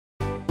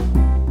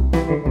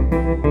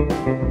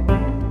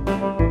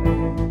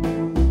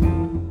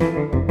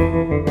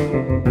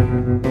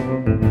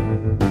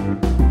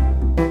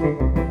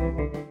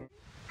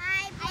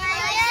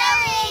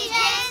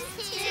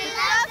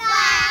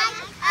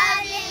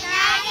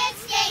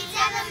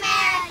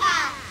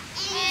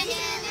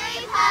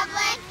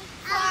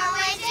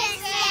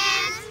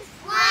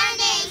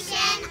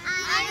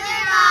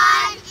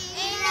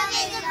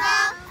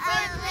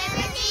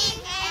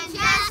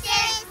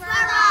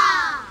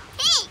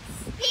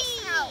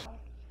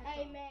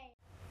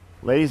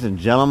Ladies and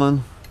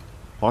gentlemen,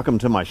 welcome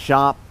to my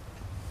shop.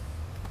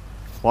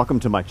 Welcome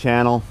to my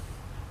channel.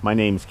 My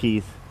name's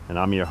Keith and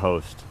I'm your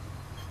host.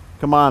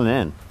 Come on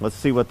in. Let's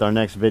see what our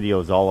next video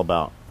is all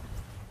about.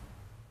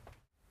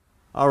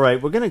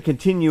 Alright, we're going to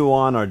continue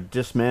on our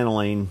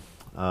dismantling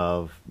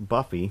of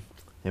Buffy,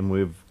 and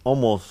we've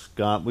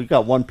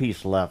got one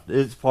piece left.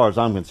 As far as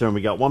I'm concerned,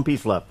 we got one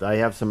piece left. I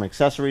have some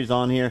accessories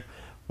on here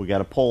we got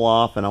to pull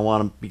off, and I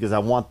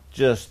want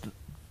just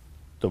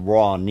the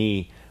raw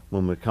knee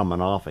when we're coming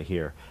off of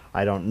here.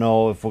 I don't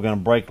know if we're going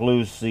to break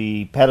loose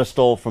the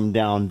pedestal from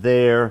down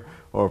there,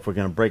 or if we're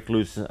going to break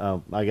loose,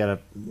 I got to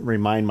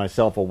remind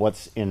myself of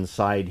what's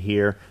inside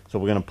here. So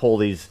we're going to pull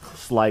these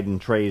sliding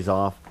trays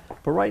off.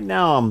 But right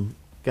now I'm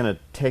going to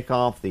take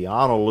off the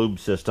auto lube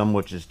system,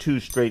 which is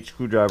 2 straight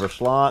screwdriver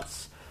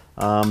slots.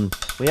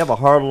 We have a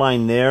hard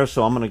line there,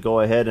 so I'm going to go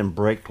ahead and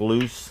break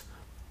loose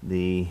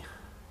the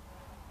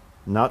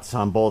nuts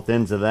on both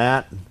ends of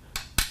that.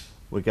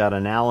 We got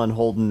an Allen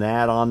holding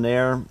that on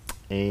there,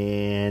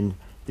 and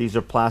these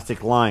are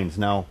plastic lines.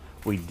 Now,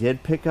 we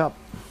did pick up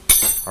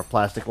our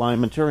plastic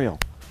line material,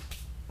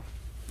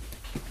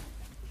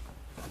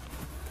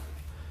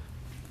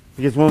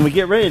 because when we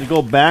get ready to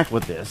go back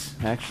with this,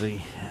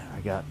 actually,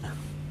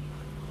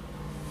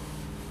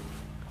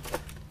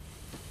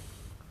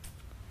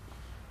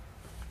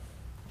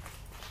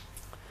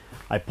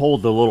 I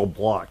pulled the little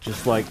block,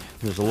 just like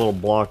there's a little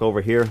block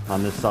over here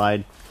on this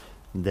side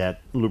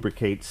that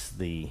lubricates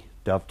the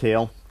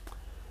dovetail,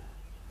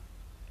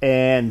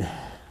 and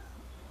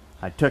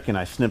I took and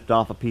I snipped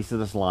off a piece of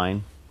this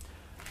line.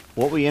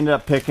 What we ended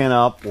up picking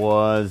up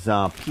was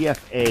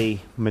PFA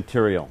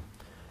material,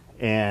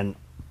 and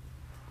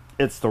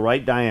it's the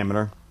right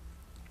diameter.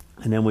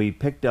 And then we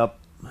picked up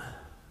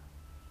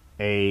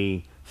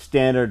a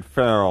standard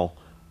ferrule,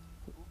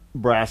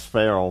 brass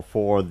ferrule,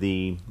 for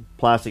the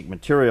plastic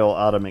material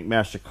out of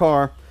McMaster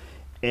Carr,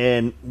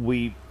 and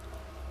we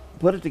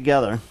put it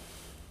together,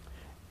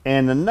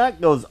 and the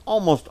nut goes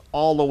almost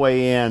all the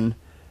way in,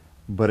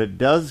 but it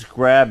does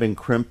grab and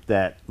crimp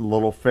that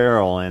little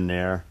ferrule in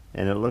there,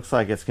 and it looks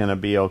like it's going to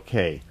be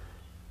okay.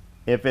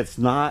 If it's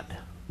not,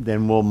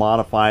 then we'll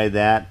modify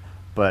that,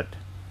 but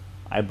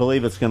I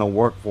believe it's going to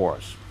work for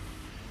us.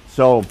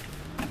 So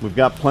we've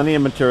got plenty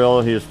of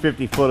material. Here's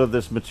 50 foot of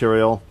this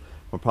material.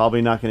 We're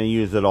probably not going to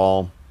use it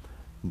all,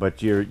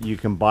 but you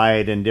can buy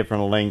it in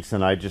different lengths,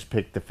 and I just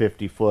picked the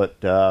 50 foot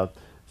so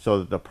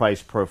that the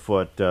price per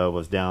foot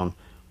was down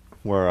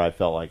where I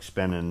felt like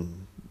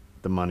spending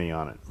the money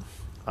on it.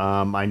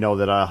 I know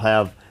that I'll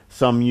have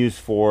some use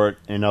for it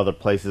in other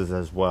places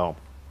as well,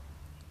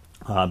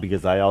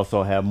 because I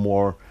also have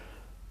more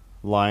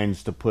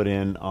lines to put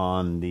in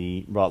on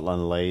the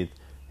Rutland lathe,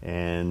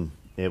 and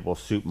it will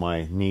suit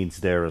my needs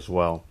there as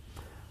well.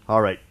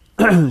 Alright,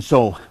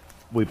 so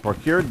we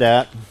procured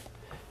that.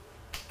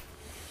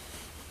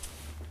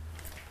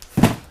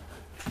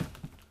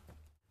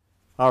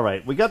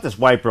 Alright, we got this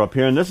wiper up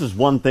here, and this is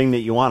one thing that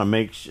you want to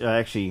make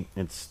actually,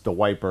 it's the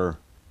wiper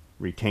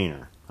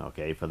retainer,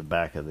 okay, for the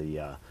back of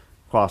the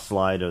cross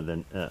slide, or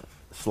the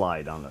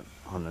slide on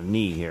the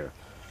knee here.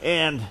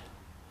 And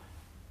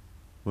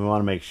we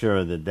want to make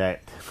sure that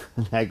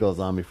that goes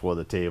on before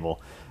the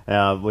table.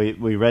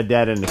 We read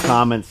that in the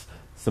comments.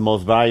 It's the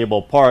most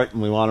valuable part,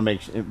 and we want to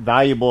make it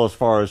valuable as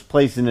far as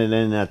placing it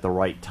in at the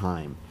right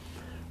time.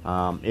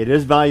 It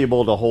is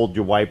valuable to hold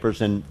your wipers,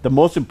 and the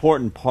most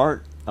important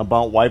part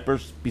about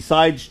wipers,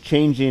 besides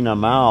changing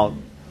them out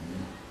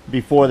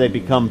before they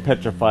become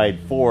petrified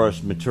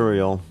forest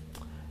material,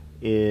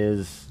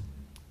 is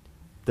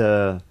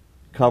the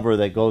cover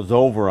that goes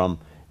over them.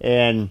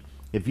 And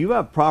if you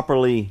have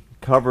properly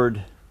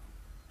covered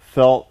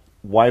felt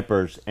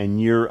wipers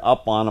and you're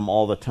up on them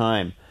all the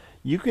time,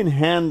 you can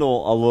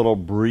handle a little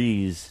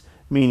breeze,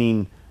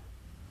 meaning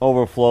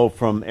overflow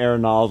from air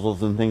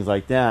nozzles and things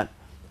like that,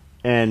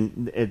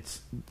 and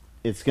it's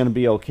going to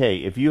be okay.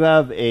 If you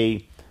have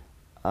a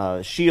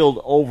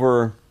shield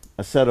over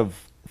a set of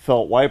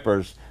felt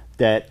wipers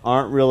that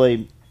aren't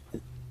really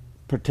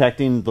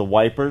protecting the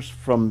wipers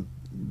from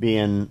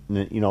being,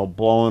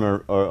 blown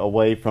or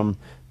away from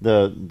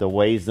the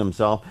ways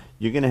themselves,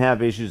 you're going to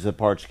have issues of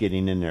parts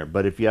getting in there.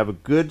 But if you have a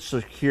good,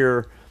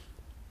 secure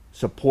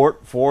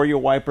support for your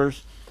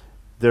wipers,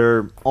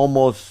 they're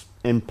almost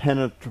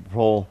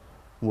impenetrable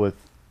with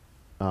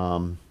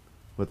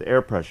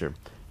air pressure.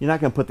 You're not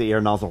going to put the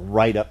air nozzle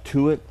right up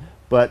to it,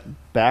 but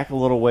back a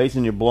little ways,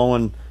 and you're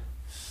blowing,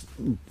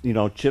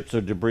 chips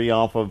or debris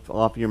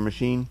off your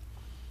machine.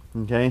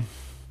 Okay.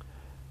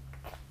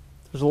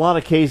 There's a lot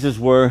of cases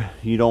where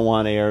you don't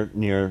want air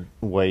near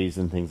ways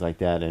and things like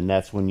that, and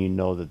that's when you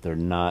know that they're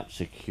not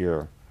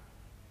secure.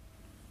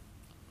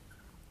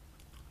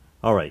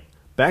 All right,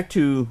 back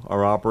to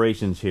our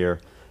operations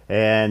here,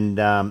 and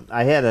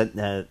I had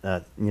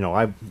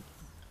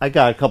I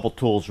got a couple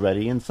tools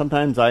ready, and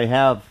sometimes I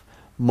have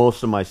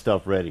most of my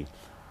stuff ready,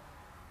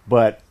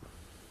 but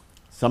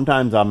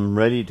sometimes I'm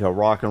ready to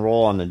rock and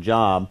roll on the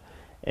job,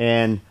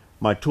 and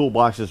my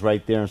toolbox is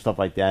right there and stuff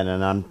like that,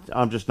 and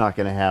I'm just not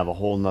going to have a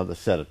whole nother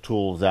set of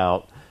tools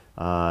out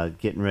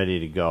getting ready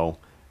to go.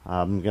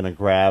 I'm going to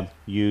grab,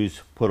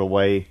 use, put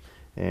away,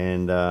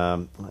 and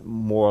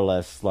more or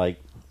less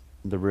like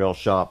the real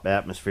shop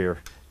atmosphere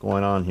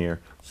going on here.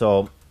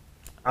 So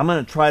I'm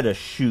going to try to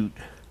shoot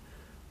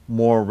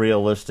more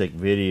realistic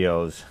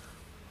videos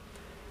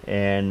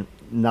and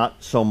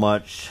not so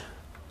much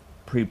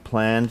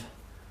pre-planned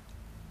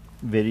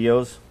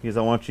videos, because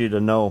I want you to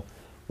know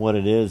what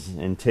it is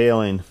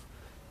entailing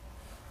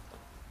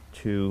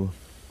to.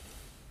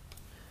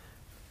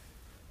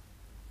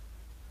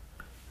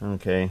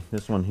 Okay,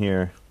 this one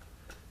here,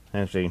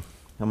 actually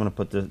I'm going to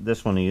put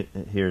this one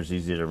here is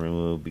easy to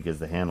remove because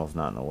the handle's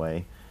not in the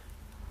way,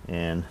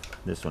 and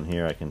this one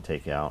here I can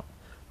take out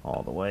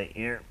all the way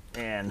here,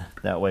 and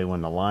that way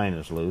when the line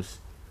is loose,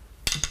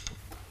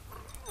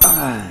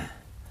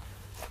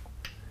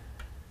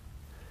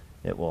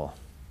 it will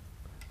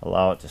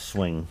allow it to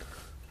swing.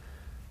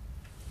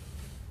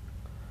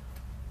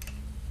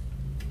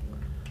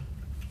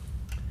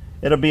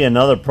 It'll be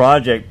another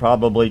project,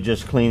 probably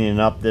just cleaning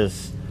up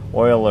this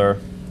oiler,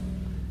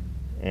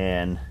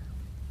 and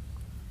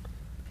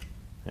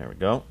there we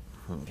go.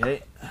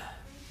 Okay,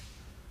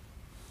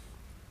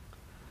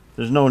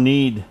 there's no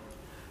need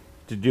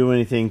to do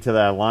anything to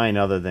that line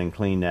other than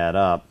clean that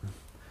up,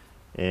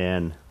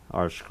 and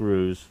our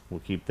screws, we'll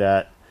keep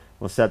that,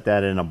 we'll set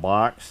that in a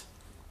box.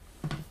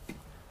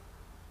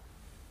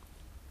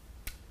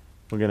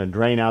 We're going to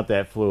drain out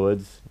that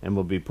fluids, and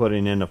we'll be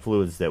putting in the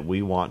fluids that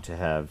we want to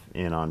have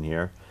in on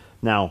here.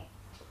 Now,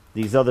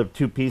 these other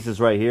two pieces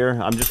right here,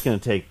 I'm just going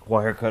to take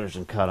wire cutters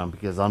and cut them,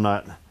 because I'm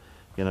not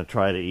going to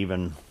try to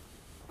even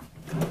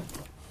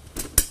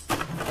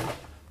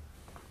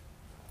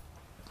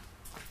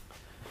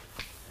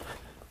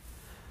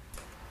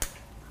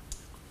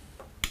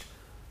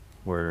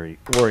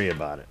worry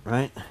about it,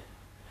 right?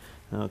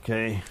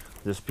 Okay,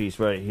 this piece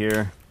right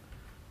here.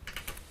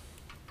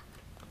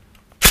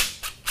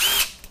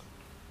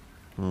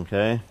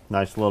 Okay,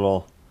 nice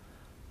little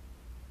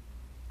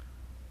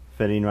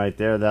fitting right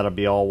there. That'll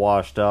be all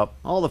washed up.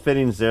 All the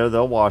fittings there,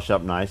 they'll wash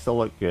up nice. They'll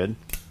look good.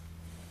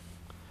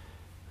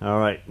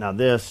 Alright, now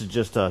this is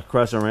just a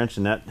crescent wrench,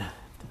 and that,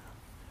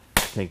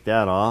 take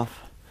that off.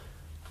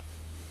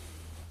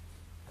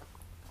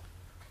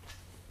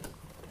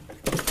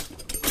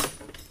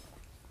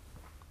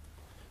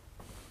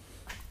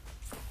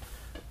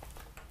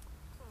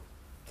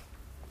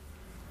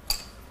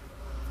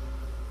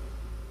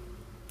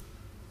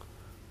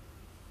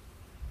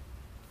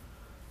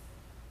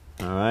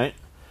 All right.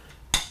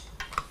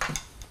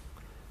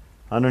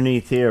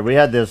 Underneath here, we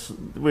had this,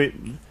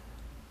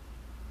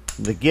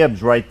 the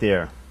Gibbs right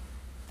there.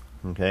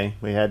 Okay,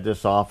 we had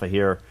this off of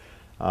here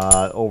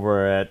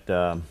over at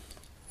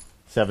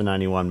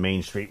 791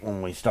 Main Street.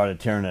 When we started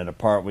tearing it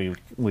apart,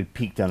 we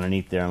peeked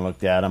underneath there and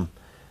looked at them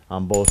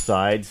on both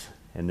sides.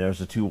 And there's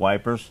the two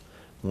wipers.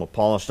 We'll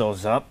polish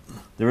those up.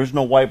 There is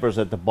no wipers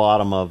at the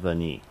bottom of the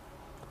knee,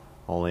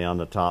 only on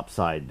the top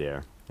side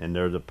there. And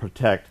they're to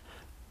protect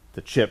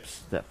the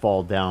chips that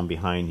fall down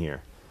behind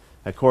here.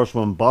 Of course,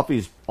 when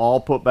Buffy's all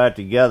put back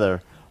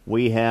together,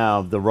 we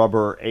have the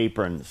rubber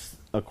aprons,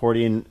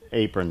 accordion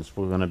aprons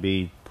we're going to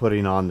be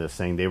putting on this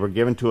thing. They were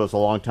given to us a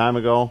long time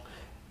ago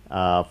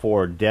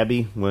for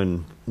Debbie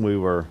when we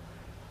were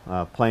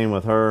playing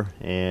with her,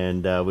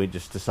 and we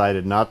just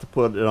decided not to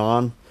put it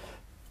on.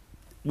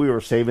 We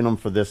were saving them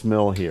for this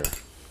mill here.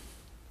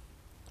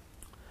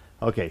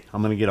 Okay,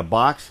 I'm going to get a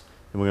box,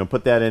 and we're going to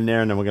put that in there,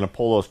 and then we're going to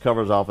pull those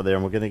covers off of there,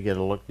 and we're going to get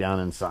a look down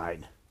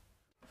inside.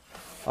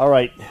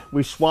 Alright,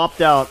 we swapped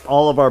out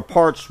all of our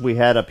parts we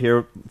had up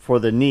here for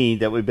the knee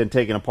that we've been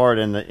taking apart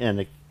in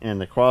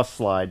the cross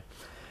slide.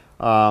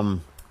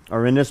 Are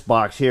in this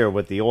box here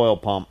with the oil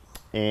pump,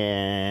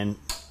 and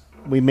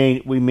we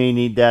may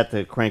need that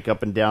to crank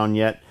up and down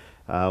yet.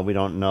 We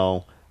don't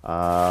know.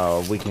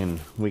 We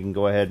can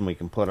go ahead and we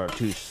can put our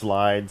two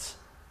slides.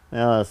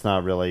 Well, that's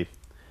not really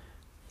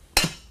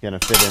gonna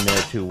fit in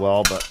there too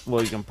well, but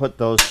we can put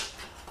those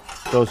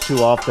two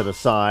off to the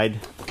side.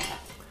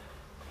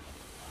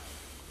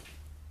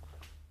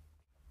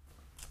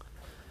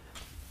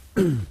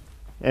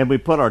 And we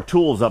put our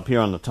tools up here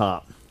on the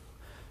top,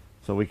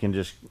 so we can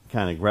just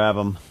kind of grab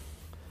them.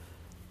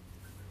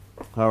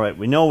 Alright,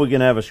 we know we're going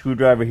to have a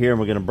screwdriver here, and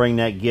we're going to bring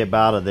that gib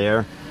out of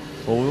there.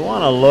 But we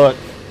want to look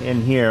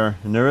in here,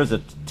 and there is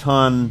a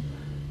ton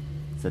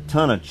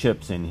of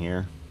chips in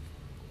here,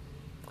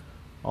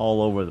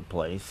 all over the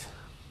place.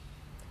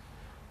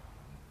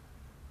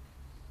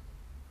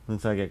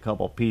 Looks like a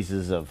couple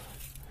pieces of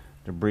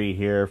debris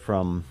here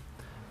from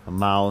a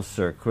mouse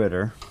or a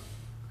critter.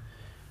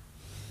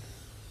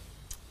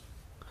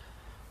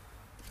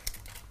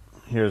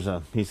 Here's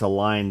a piece of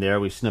line there.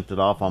 We snipped it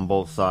off on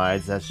both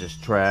sides. That's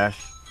just trash.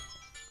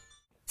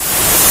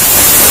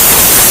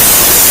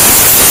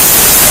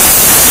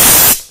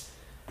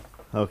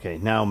 Okay,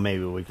 now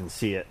maybe we can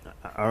see it.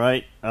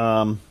 Alright.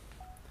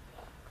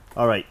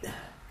 Alright.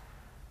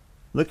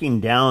 Looking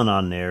down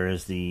on there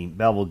is the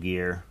bevel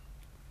gear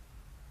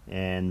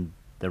and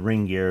the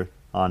ring gear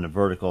on the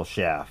vertical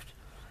shaft.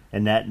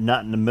 and that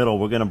nut in the middle,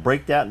 we're going to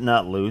break that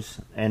nut loose,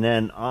 and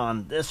then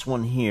on this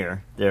one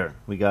here, there,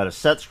 we got a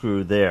set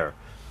screw there,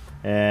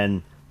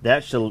 and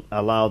that should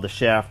allow the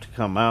shaft to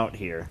come out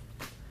here.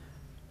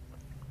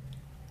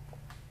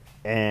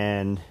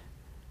 And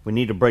we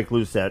need to break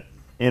loose that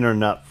inner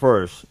nut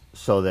first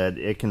so that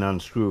it can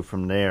unscrew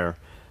from there.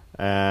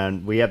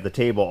 And we have the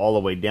table all the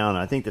way down.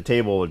 I think the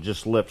table will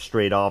just lift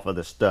straight off of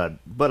the stud,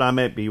 but I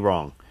might be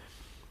wrong.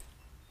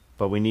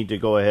 But we need to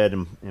go ahead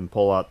and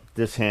pull out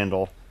this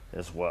handle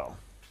as well.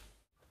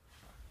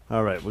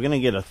 All right, we're gonna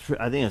get I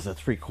think it's a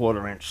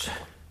 3/4 inch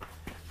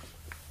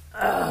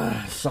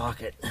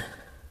socket.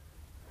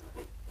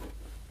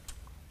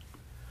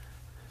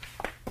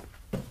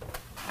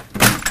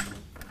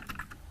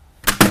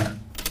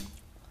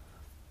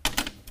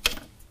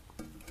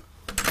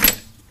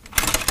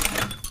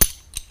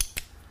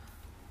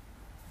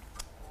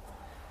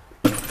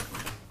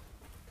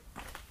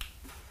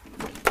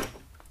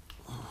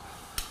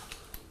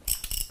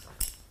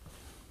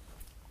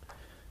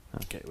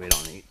 Okay, we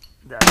don't need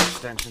that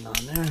extension on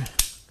there.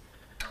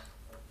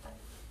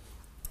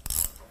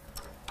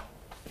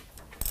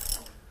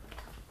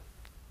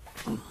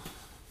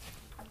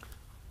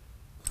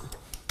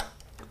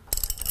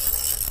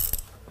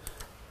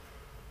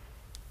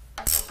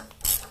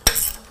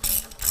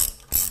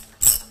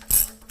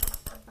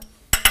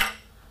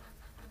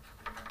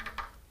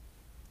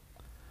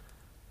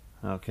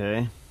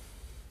 Okay.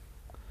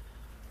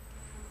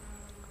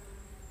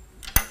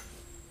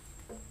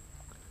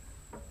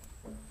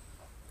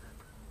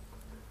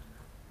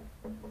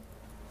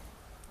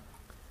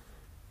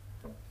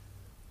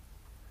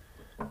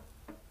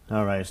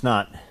 All right, it's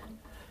not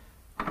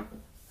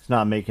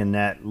making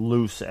that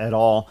loose at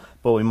all,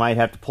 but we might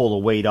have to pull the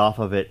weight off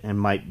of it and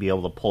might be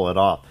able to pull it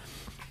off.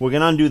 We're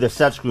going to undo the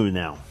set screw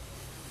now,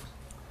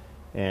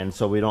 and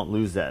so we don't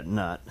lose that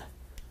nut.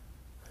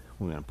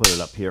 We're going to put it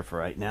up here for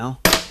right now.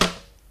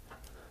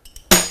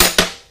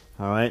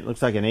 All right,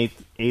 looks like an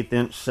eighth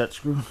inch set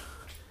screw,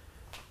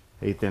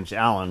 1/8 inch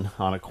Allen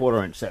on a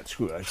 1/4 inch set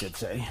screw, I should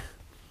say.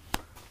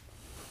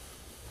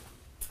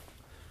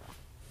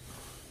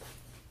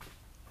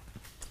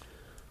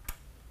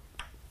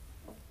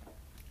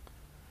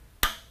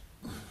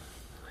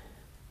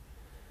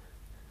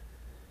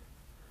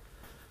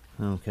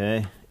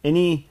 Okay,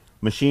 any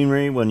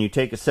machinery, when you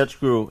take a set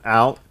screw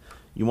out,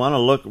 you want to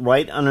look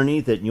right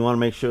underneath it and you want to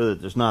make sure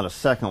that there's not a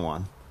second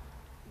one.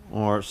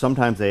 Or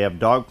sometimes they have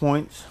dog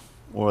points,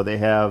 or they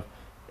have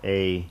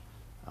a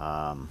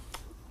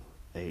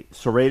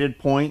serrated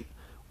point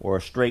or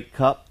a straight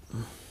cup,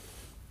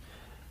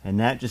 and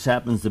that just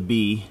happens to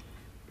be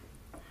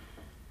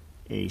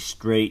a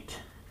straight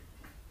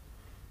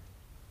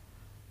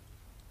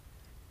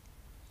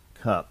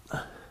cup.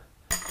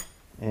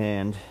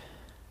 And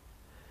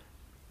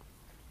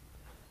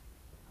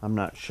I'm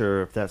not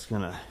sure if that's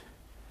gonna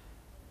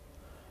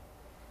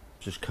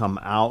just come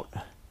out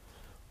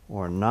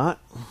or not.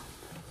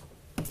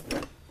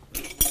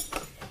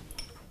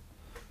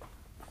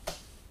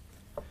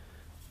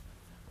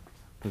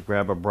 We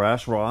grab a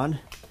brass rod.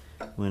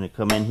 We're gonna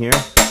come in here.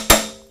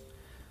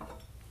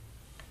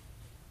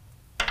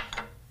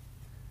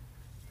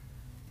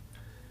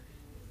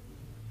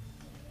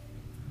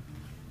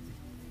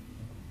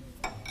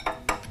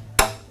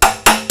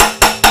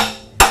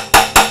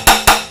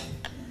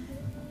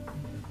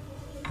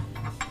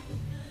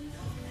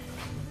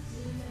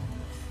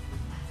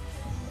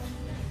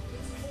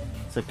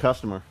 It's a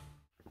customer.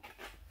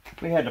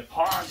 We had to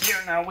pause here.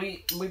 Now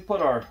we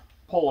put our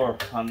puller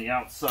on the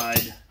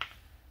outside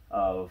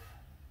of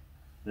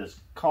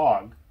this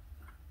cog,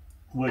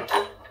 which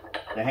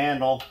the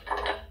handle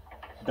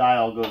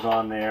dial goes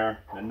on there,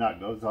 the nut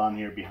goes on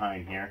here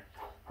behind here.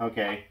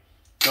 Okay,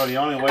 so the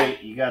only way,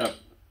 you gotta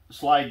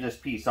slide this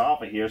piece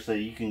off of here so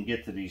you can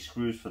get to these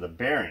screws for the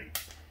bearing.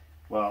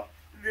 Well,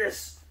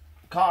 this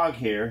cog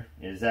here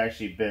has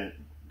actually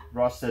been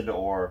rusted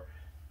or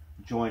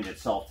joined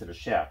itself to the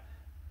shaft.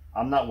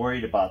 I'm not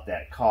worried about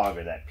that cog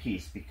or that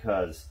piece,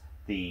 because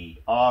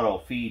the auto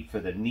feed for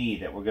the knee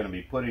that we're going to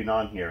be putting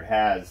on here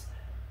has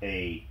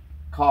a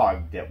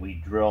cog that we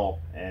drill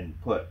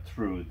and put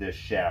through this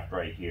shaft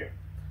right here.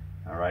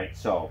 All right,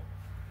 so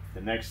the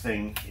next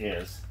thing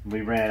is,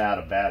 we ran out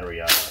of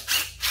battery on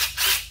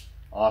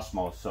our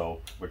Osmo,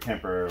 so we're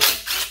temporarily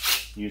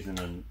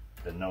using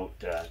the Note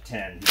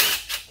 10 here,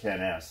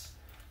 10S,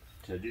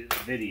 to do the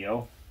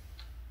video.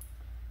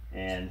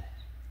 And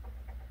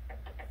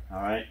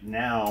all right,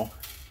 now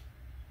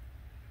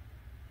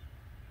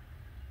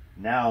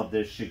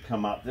this should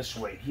come out this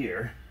way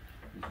here.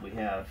 We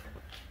have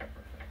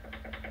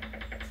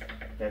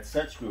that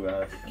set screw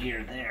out of the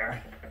gear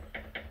there,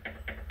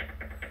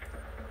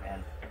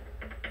 and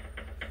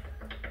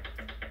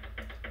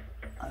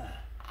I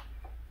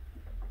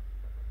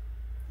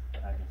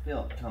can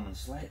feel it coming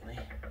slightly.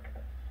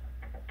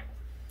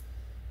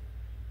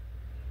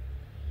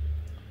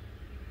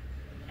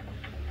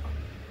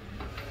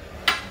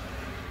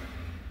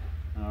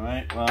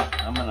 Alright, well,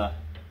 I'm gonna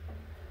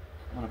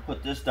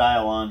put this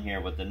dial on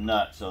here with the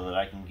nut so that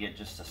I can get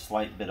just a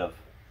slight bit of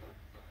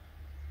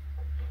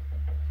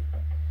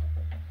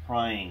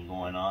prying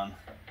going on.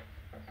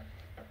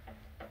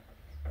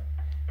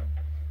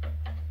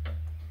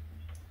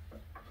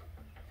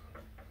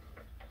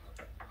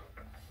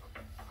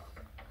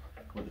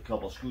 With a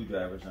couple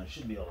screwdrivers, and I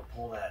should be able to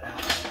pull that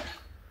out.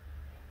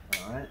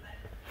 Alright.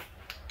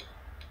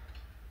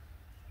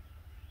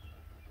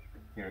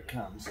 Here it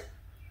comes.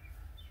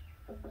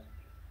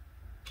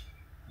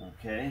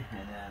 Okay,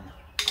 and then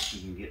you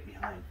can get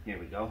behind. Here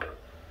we go.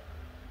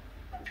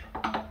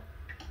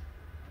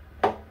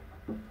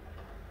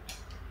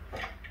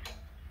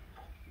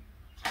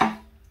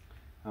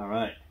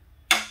 Alright.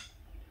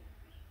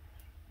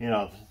 You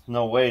know, there's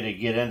no way to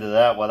get into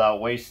that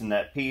without wasting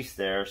that piece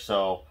there,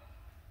 so.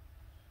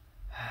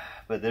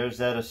 But there's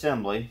that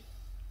assembly.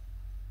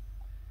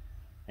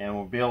 And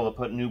we'll be able to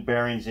put new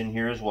bearings in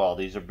here as well.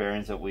 These are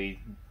bearings that we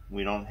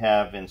don't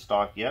have in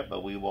stock yet,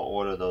 but we will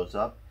order those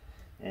up.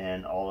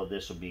 And all of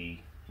this will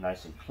be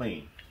nice and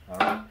clean.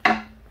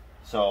 Alright.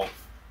 So,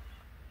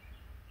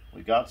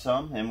 we got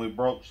some and we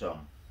broke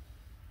some.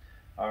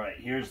 Alright,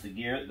 here's the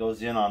gear that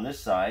goes in on this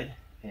side.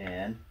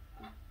 And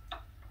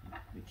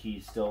the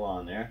key's still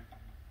on there.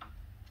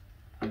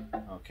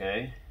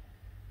 Okay.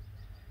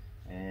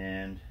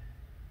 And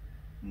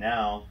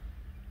now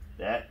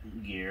that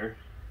gear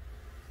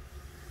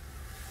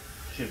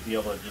should be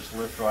able to just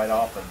lift right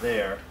off of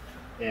there.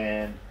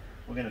 And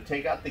we're going to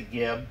take out the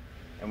gib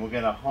and we're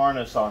going to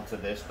harness onto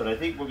this, but I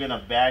think we're going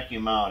to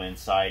vacuum out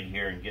inside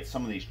here and get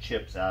some of these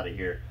chips out of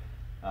here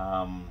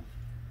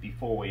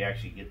before we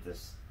actually get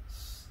this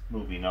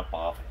moving up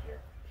off of here.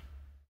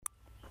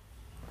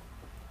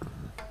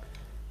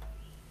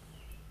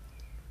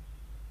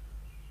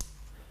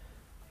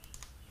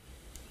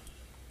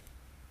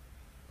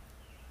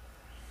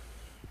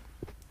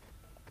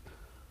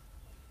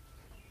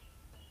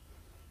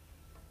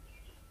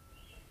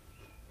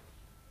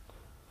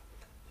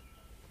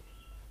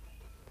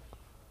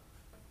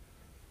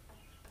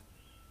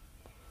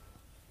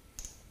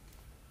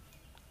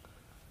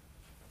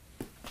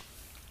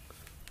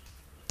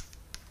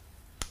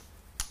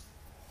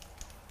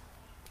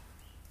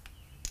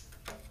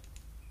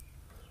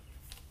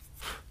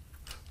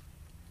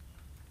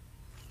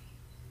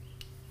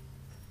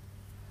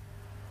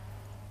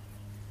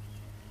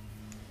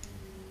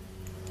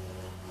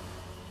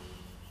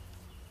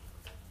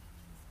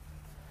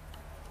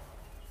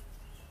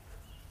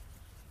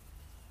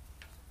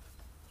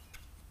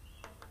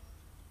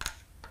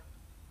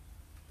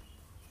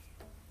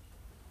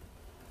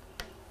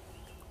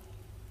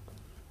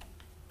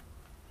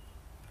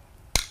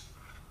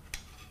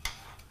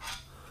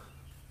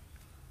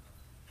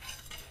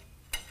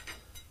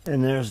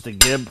 And there's the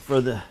gib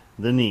for the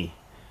knee.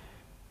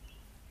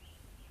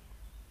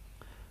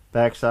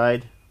 Back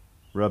side,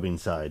 rubbing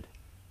side.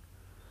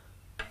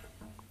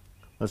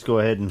 Let's go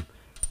ahead and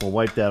we'll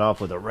wipe that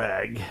off with a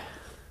rag.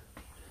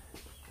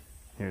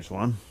 Here's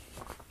one.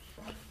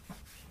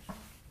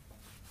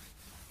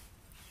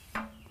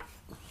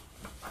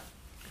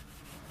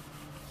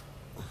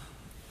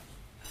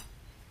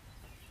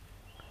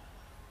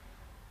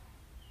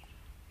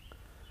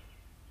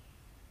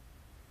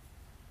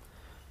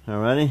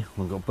 Alrighty,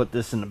 we'll go put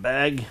this in the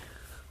bag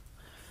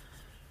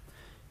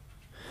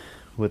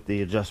with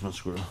the adjustment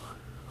screw.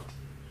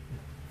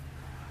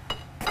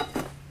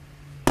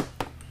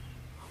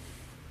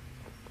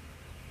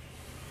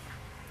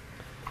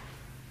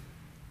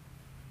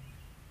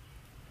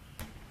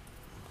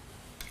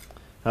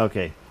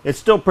 Okay, it's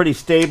still pretty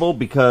stable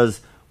because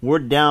we're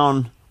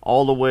down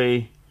all the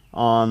way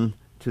on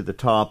to the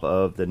top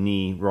of the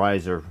knee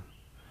riser,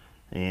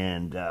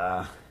 and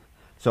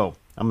so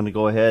I'm going to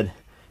go ahead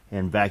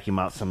and vacuum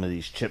out some of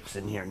these chips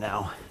in here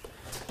now.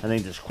 I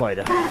think there's quite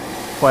a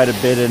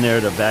bit in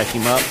there to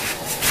vacuum up.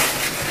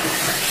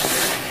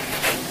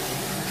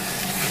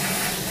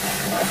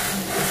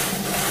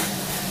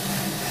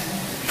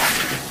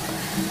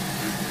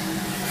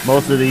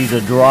 Most of these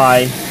are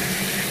dry.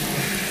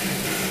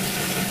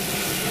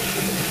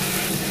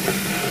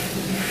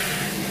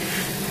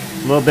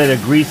 A little bit of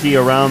greasy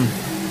around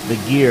the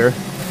gear.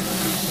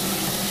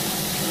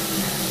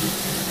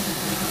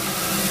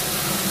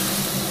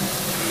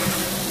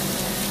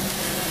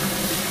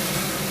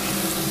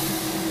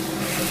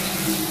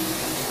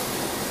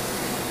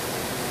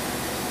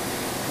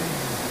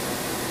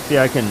 See,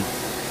 I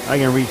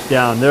can reach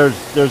down.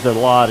 There's a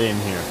lot in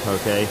here,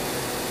 okay?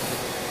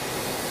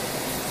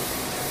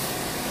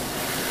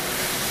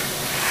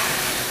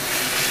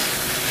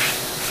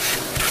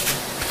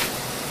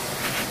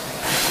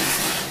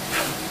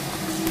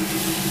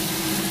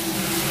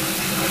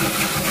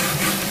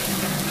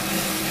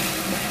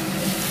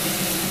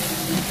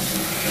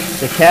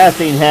 The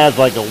casting has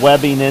like a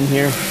webbing in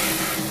here,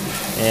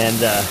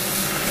 and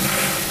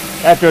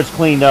after it's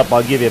cleaned up,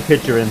 I'll give you a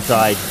picture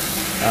inside.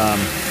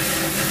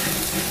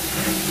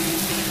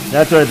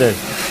 That's where the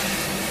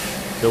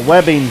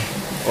webbing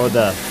or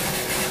the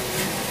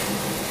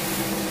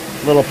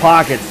little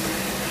pockets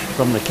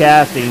from the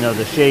casting of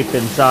the shape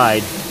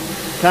inside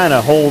kind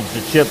of holds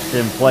the chips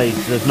in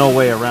place. There's no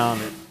way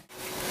around it.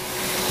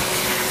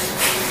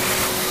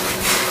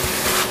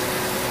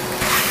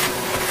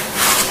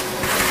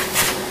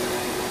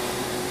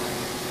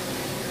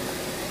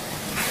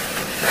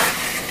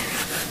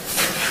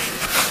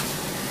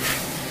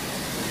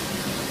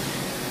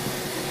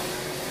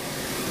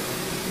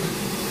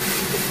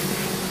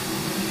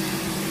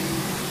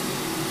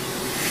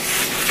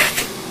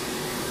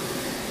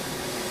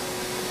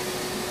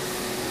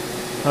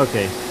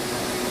 Okay.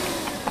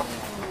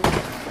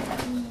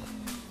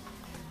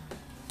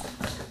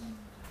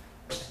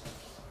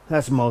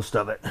 That's most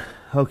of it.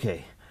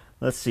 Okay,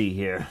 let's see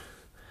here.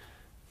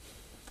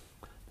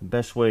 The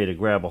best way to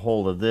grab a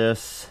hold of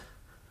this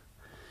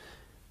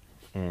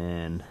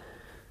and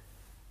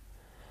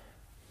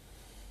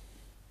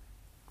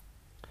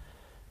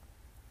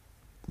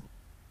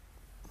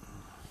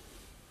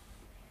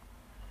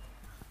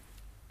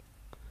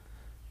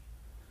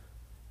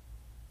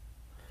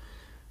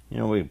you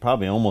know, we could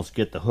probably almost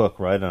get the hook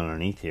right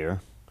underneath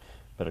here,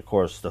 but of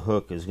course the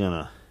hook is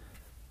gonna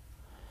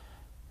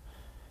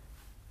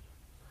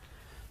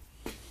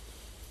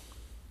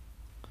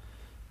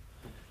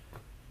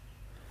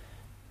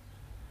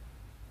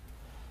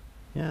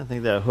I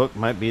think that hook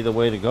might be the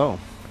way to go.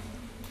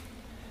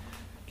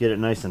 Get it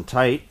nice and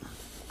tight.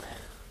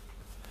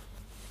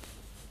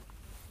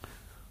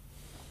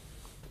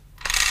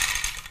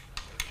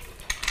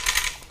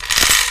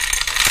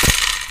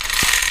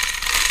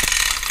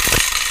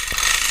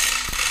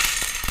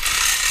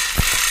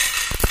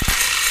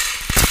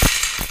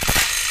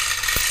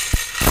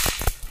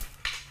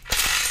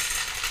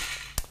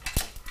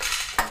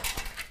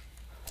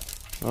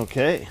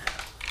 Okay.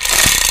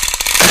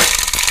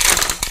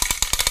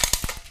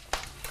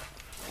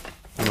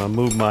 I'm going to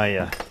move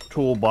my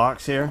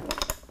toolbox here.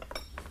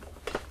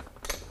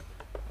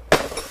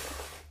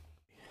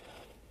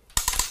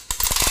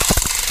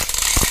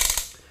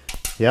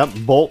 Yep,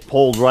 bolt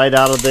pulled right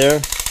out of there.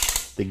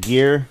 The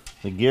gear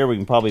we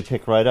can probably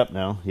pick right up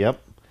now.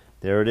 Yep,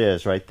 there it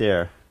is right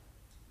there.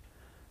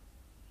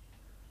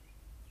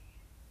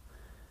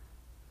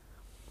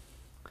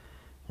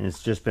 And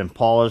it's just been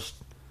polished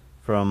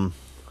from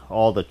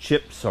all the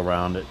chips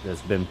around it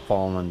that's been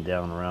falling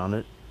down around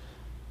it.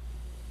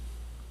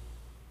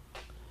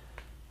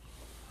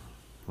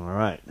 All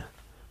right,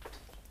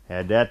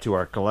 add that to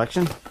our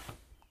collection.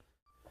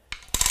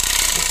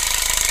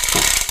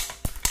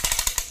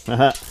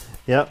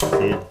 Yep,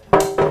 see it.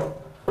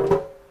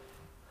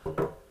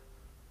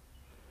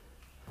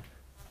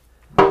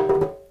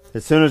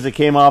 As soon as it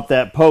came off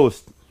that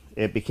post,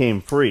 it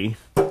became free.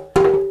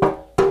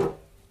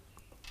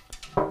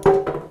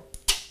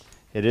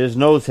 It is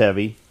nose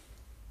heavy.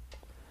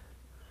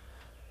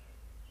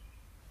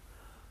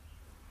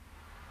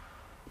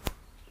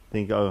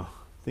 Think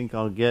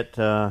I'll get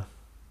the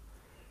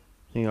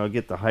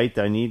height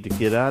I need to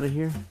get out of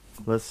here.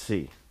 Let's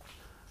see.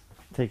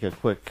 Take a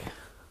quick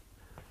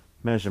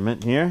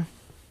measurement here.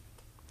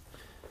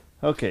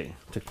 Okay,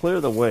 to clear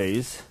the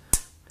ways,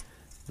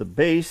 the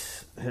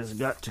base has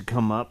got to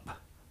come up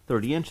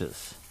 30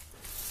 inches.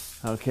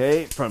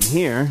 Okay, from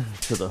here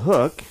to the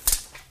hook,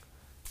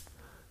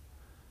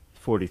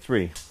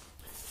 43.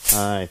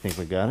 I think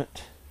we got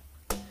it.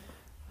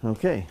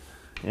 Okay,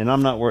 and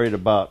I'm not worried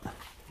about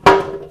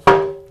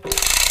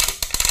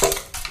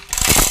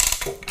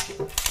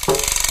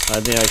I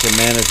think I can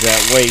manage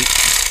that weight.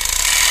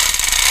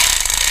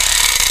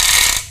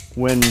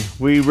 When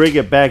we rig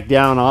it back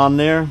down on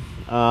there,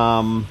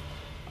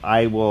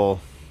 I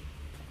will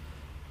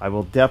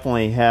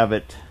definitely have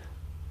it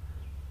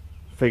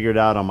figured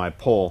out on my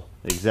pole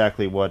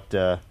exactly what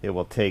it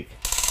will take.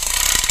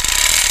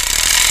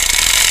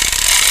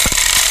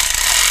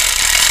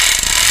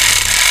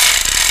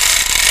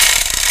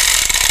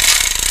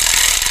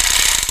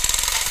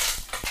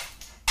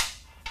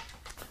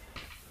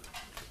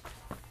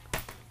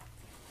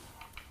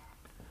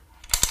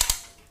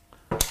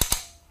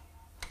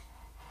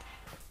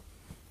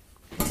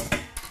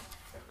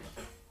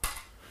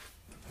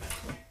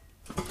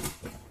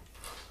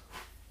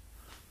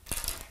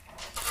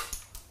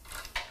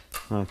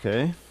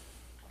 Okay.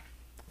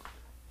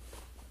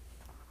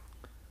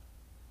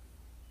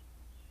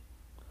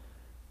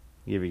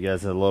 Give you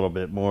guys a little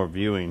bit more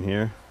viewing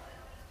here.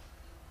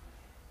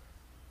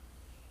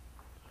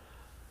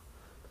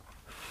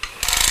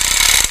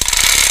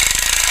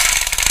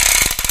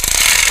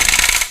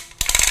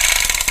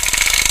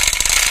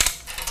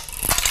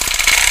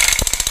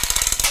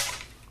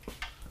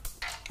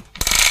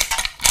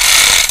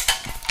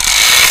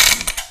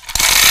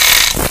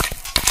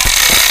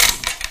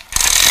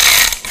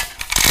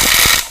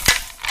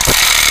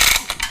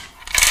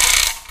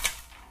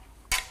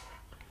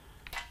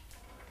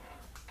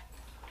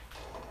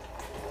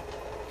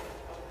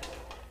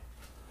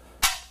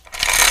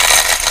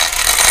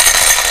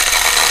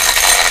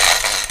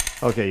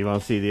 Okay, you want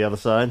to see the other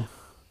side?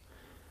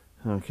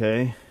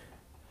 Okay,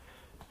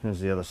 here's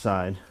the other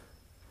side.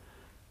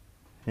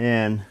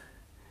 And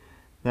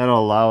that'll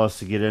allow us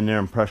to get in there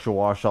and pressure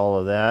wash all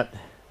of that.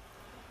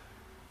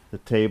 The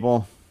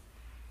table,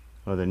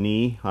 or the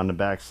knee on the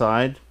back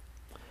side.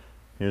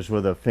 Here's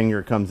where the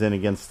finger comes in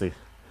against the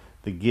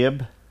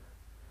gib.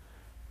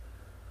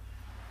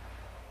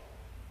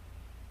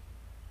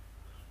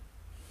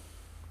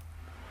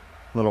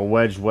 Little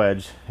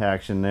wedge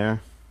action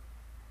there.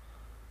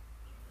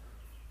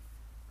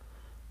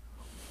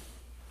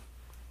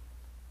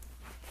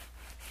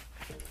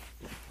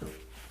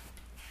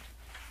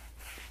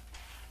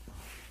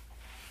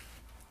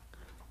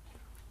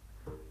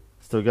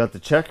 Still got the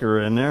checker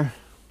in there.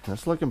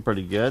 That's looking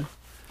pretty good.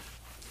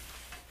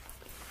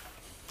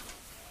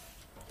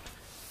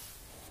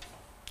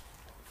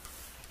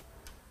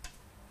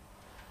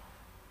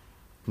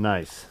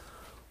 Nice.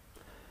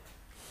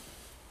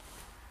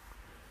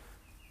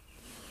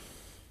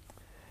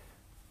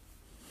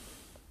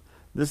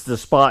 This is the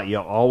spot you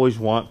always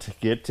want to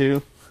get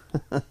to.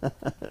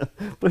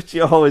 But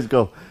you always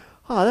go,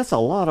 oh, that's a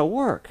lot of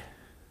work.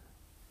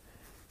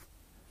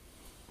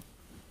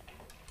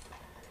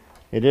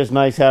 It is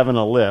nice having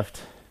a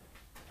lift.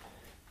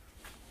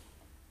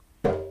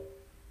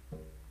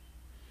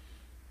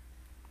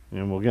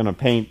 And we're gonna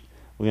paint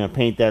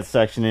that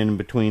section in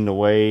between the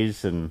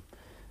ways, and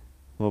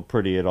we'll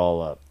pretty it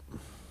all up.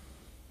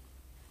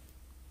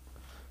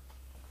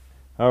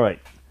 Alright,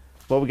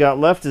 what we got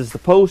left is the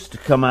post to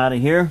come out of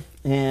here,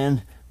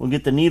 and we'll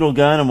get the needle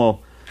gun and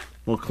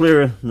we'll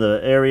clear the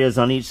areas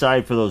on each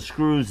side for those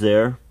screws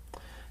there.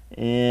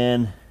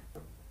 And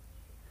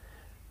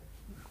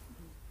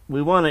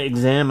we want to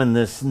examine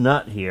this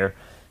nut here,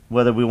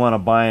 whether we want to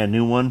buy a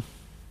new one,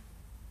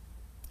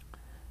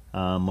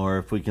 or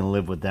if we can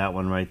live with that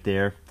one right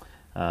there.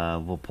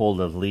 We'll pull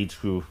the lead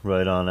screw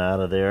right on out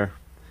of there.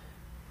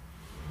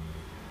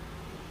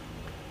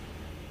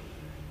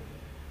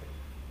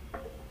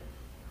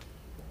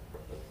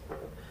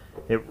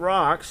 It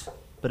rocks,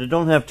 but it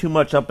don't have too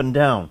much up and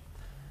down.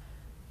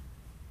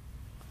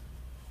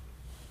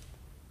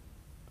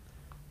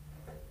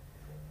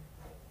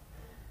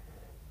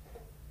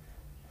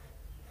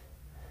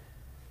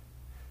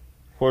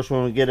 Of course,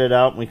 when we get it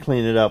out and we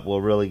clean it up, we'll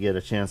really get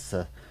a chance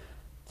to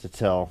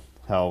tell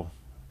how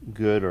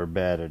good or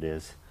bad it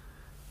is.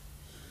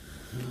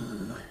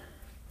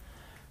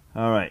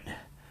 All right,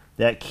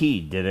 that key,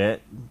 did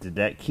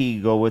that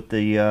key go with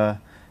the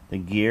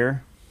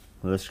gear?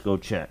 Let's go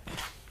check.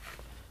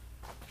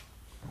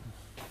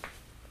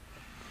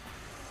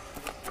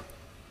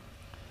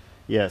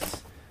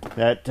 Yes,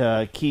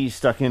 that key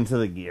stuck into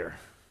the gear.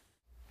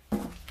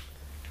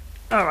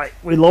 All right,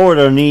 we lowered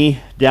our knee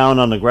down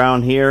on the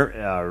ground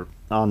here,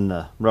 on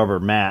the rubber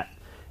mat,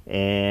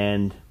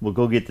 and we'll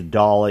go get the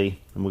dolly,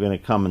 and we're going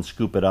to come and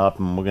scoop it up,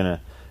 and we're going to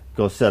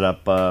go set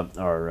up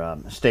our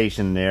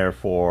station there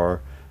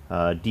for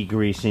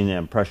degreasing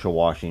and pressure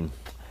washing.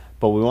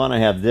 But we want to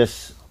have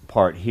this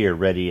part here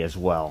ready as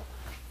well.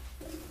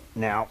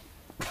 Now,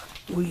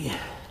 we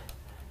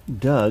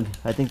dug,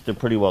 I think they're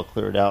pretty well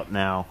cleared out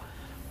now.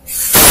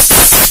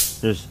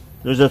 There's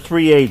a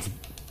 3/8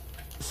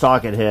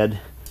 socket head,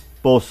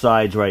 both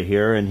sides right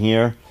here and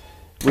here.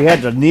 We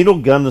had to needle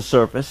gun the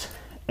surface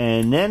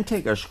and then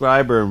take our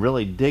scriber and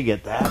really dig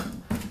at that.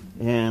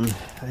 And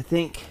I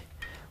think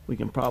we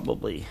can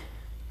probably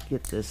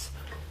get this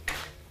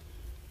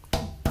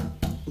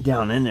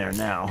down in there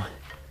now.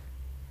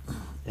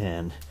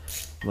 And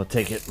we'll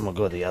take it and we'll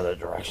go the other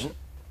direction.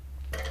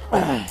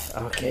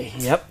 Okay,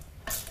 yep.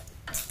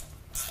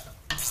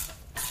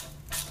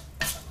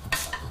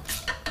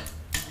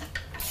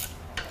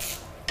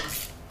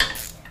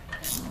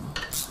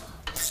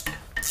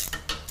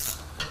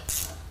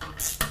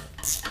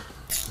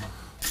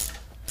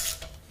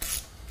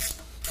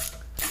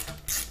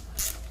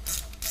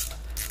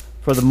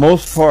 For the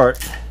most part,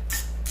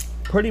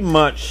 pretty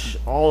much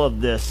all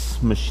of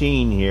this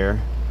machine here,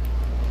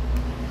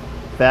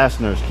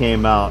 fasteners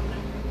came out,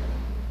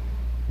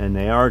 and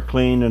they are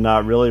clean. They're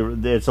not really,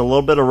 it's a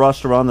little bit of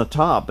rust around the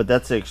top, but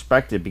that's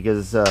expected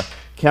because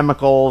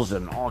chemicals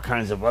and all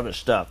kinds of other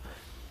stuff.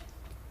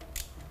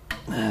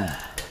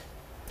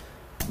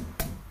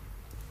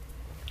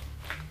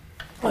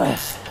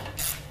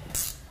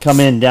 Come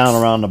in down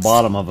around the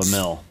bottom of a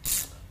mill.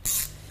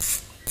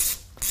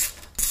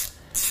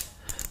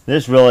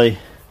 This really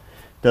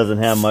doesn't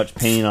have much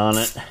paint on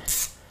it,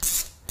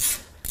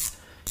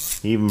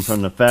 even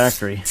from the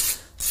factory,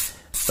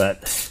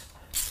 but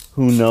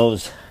who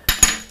knows.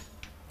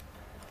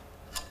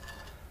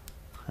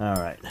 All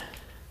right,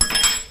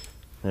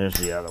 there's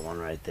the other one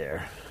right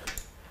there.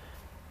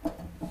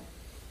 All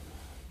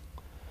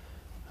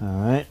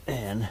right,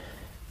 and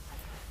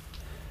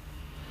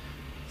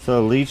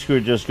so the lead screw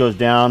just goes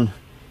down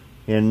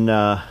in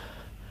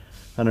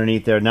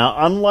underneath there.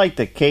 Now, unlike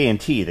the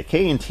K&T,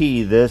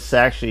 this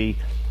actually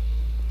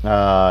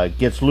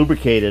gets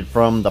lubricated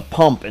from the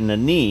pump in the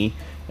knee,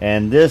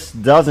 and this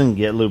doesn't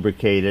get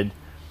lubricated.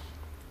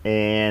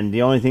 And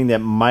the only thing that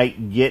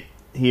might get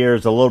here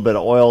is a little bit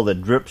of oil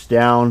that drips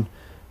down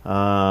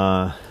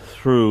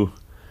through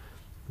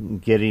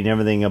getting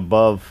everything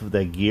above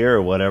the gear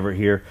or whatever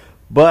here.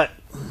 But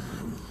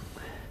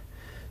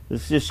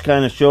this just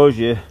kind of shows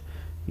you,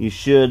 you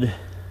should,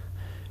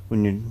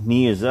 when your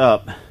knee is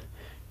up,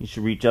 you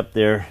should reach up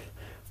there,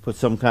 put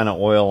some kind of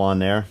oil on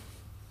there.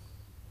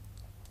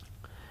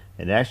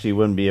 It actually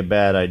wouldn't be a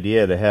bad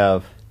idea to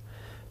have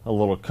a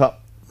little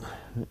cup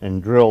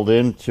and drilled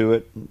into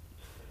it,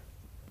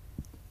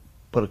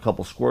 put a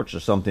couple squirts or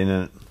something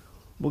in it.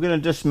 We're going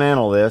to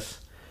dismantle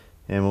this,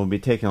 and we'll be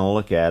taking a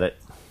look at it.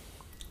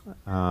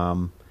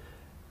 And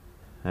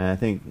I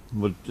think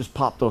we'll just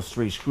pop those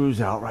 3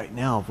 screws out right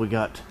now. If we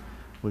got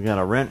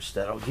a wrench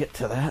that'll get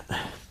to that.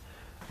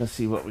 Let's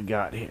see what we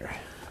got here.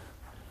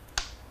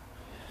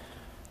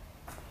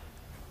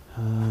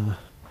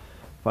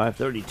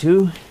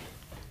 532.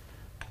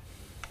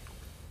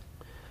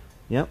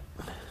 Yep.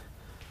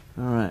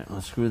 All right,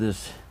 let's screw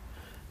this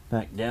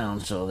back down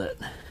so that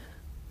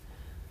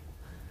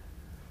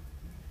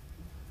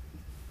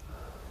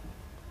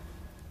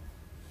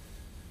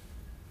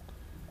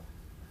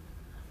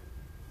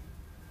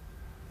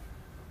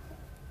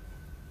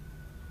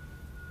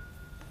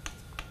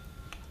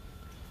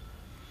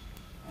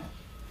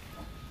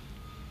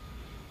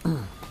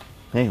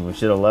hey, we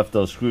should have left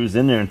those screws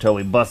in there until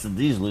we busted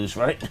these loose,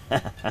 right?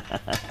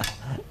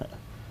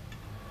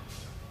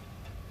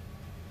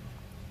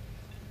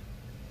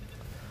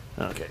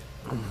 Okay.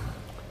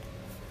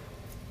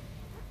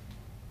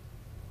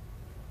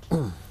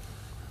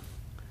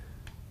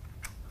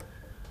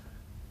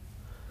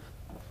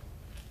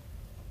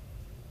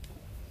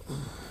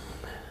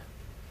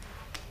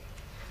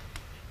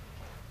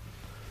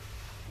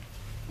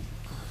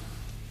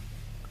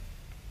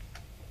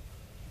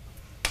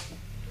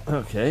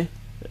 Okay,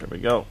 there we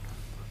go.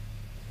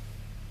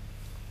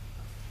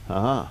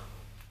 Uh-huh.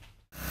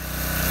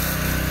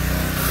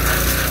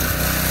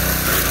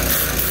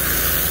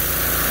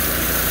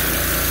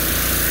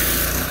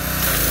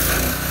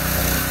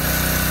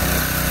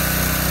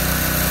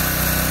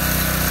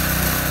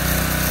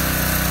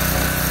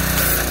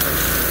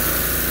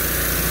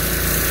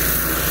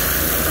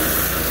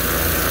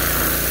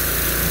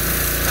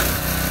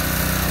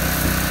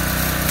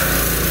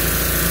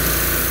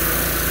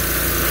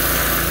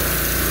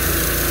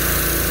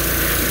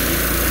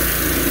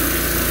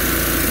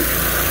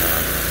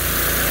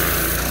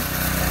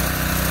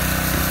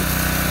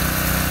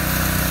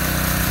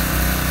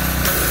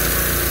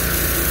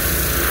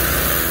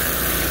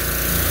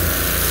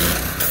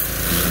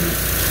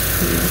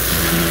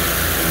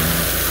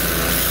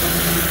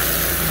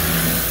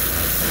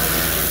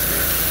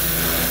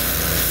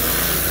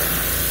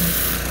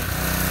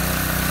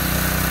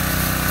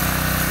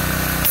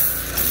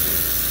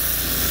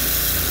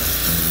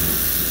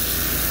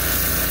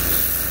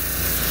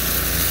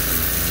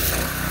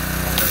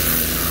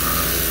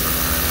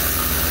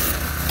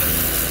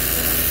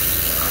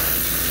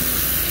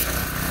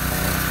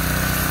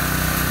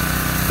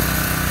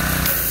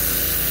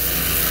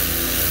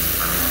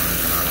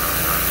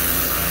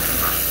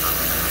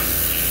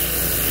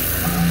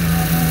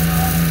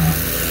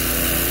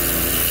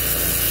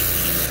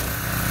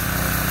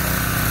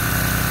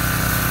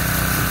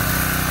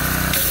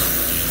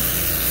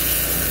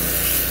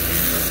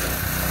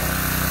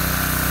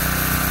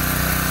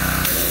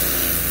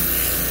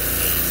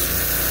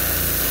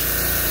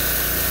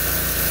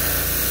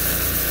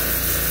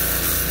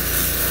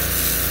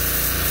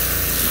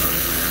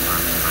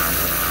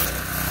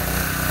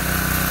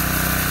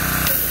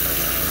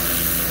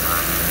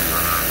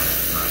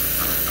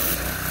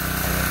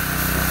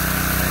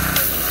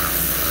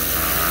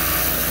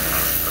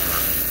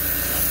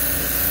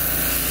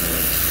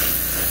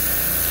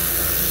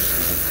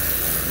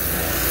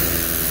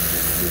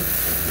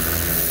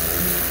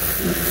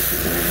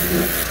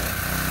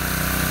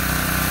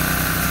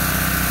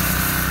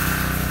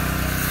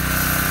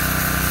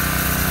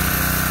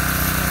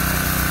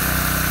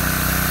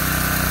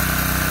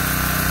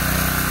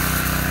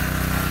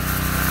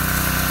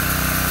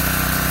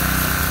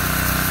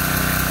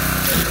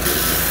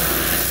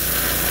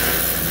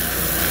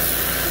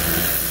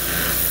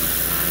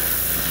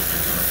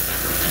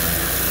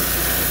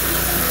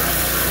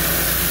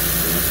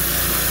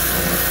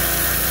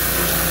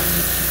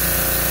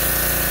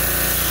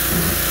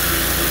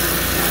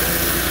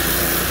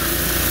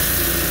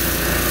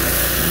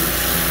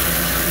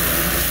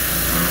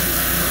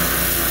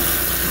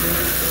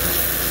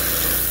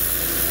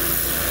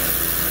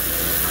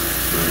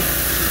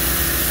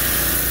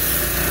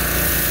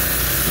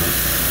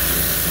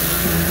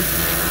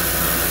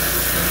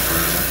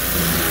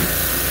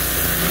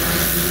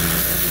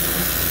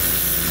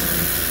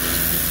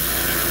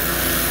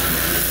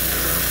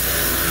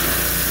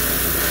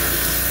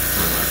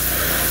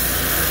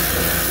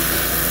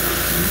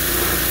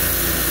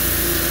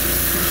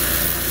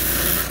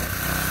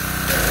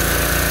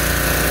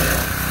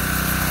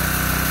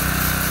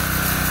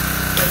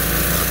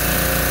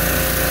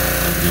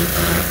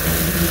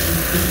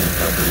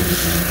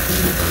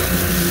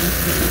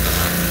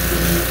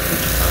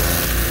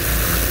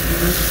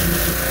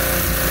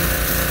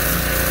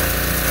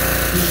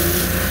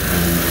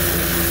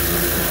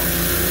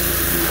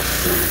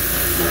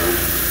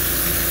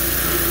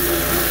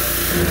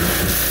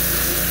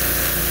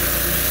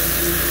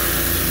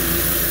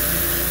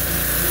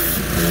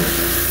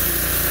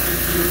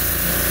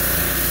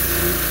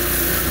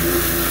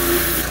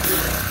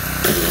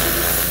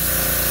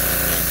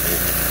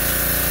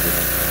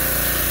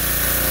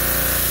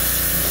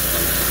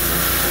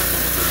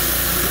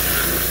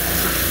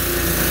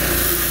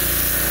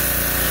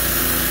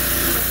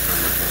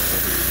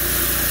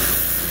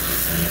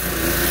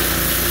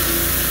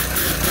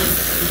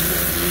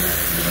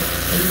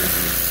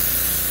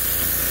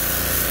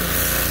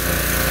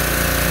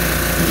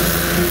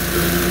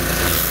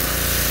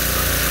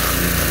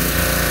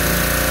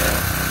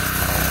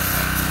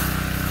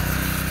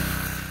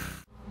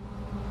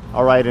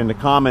 right, in the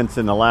comments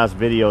in the last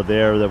video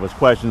there was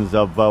questions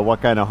of what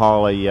kind of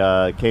Harley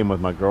came with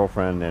my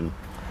girlfriend,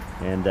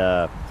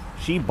 and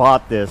she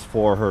bought this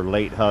for her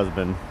late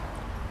husband,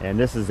 and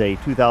this is a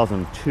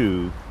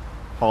 2002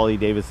 Harley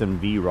Davidson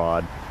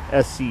V-Rod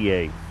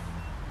SCA.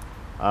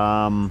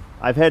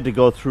 I've had to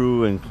go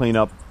through and clean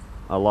up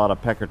a lot of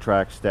pecker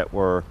tracks that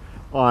were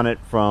on it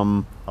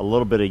from a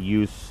little bit of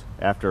use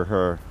after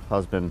her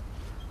husband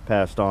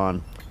passed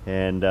on,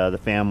 and the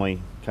family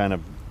kind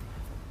of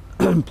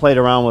played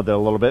around with it a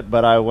little bit,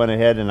 but I went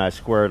ahead and I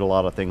squared a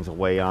lot of things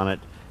away on it,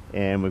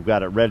 and we've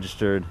got it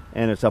registered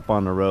and it's up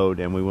on the road,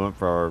 and we went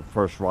for our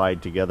first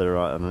ride together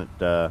on it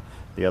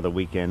the other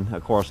weekend.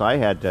 Of course, I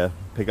had to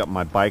pick up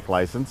my bike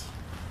license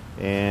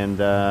and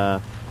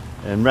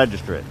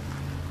register it,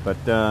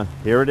 but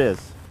here it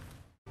is.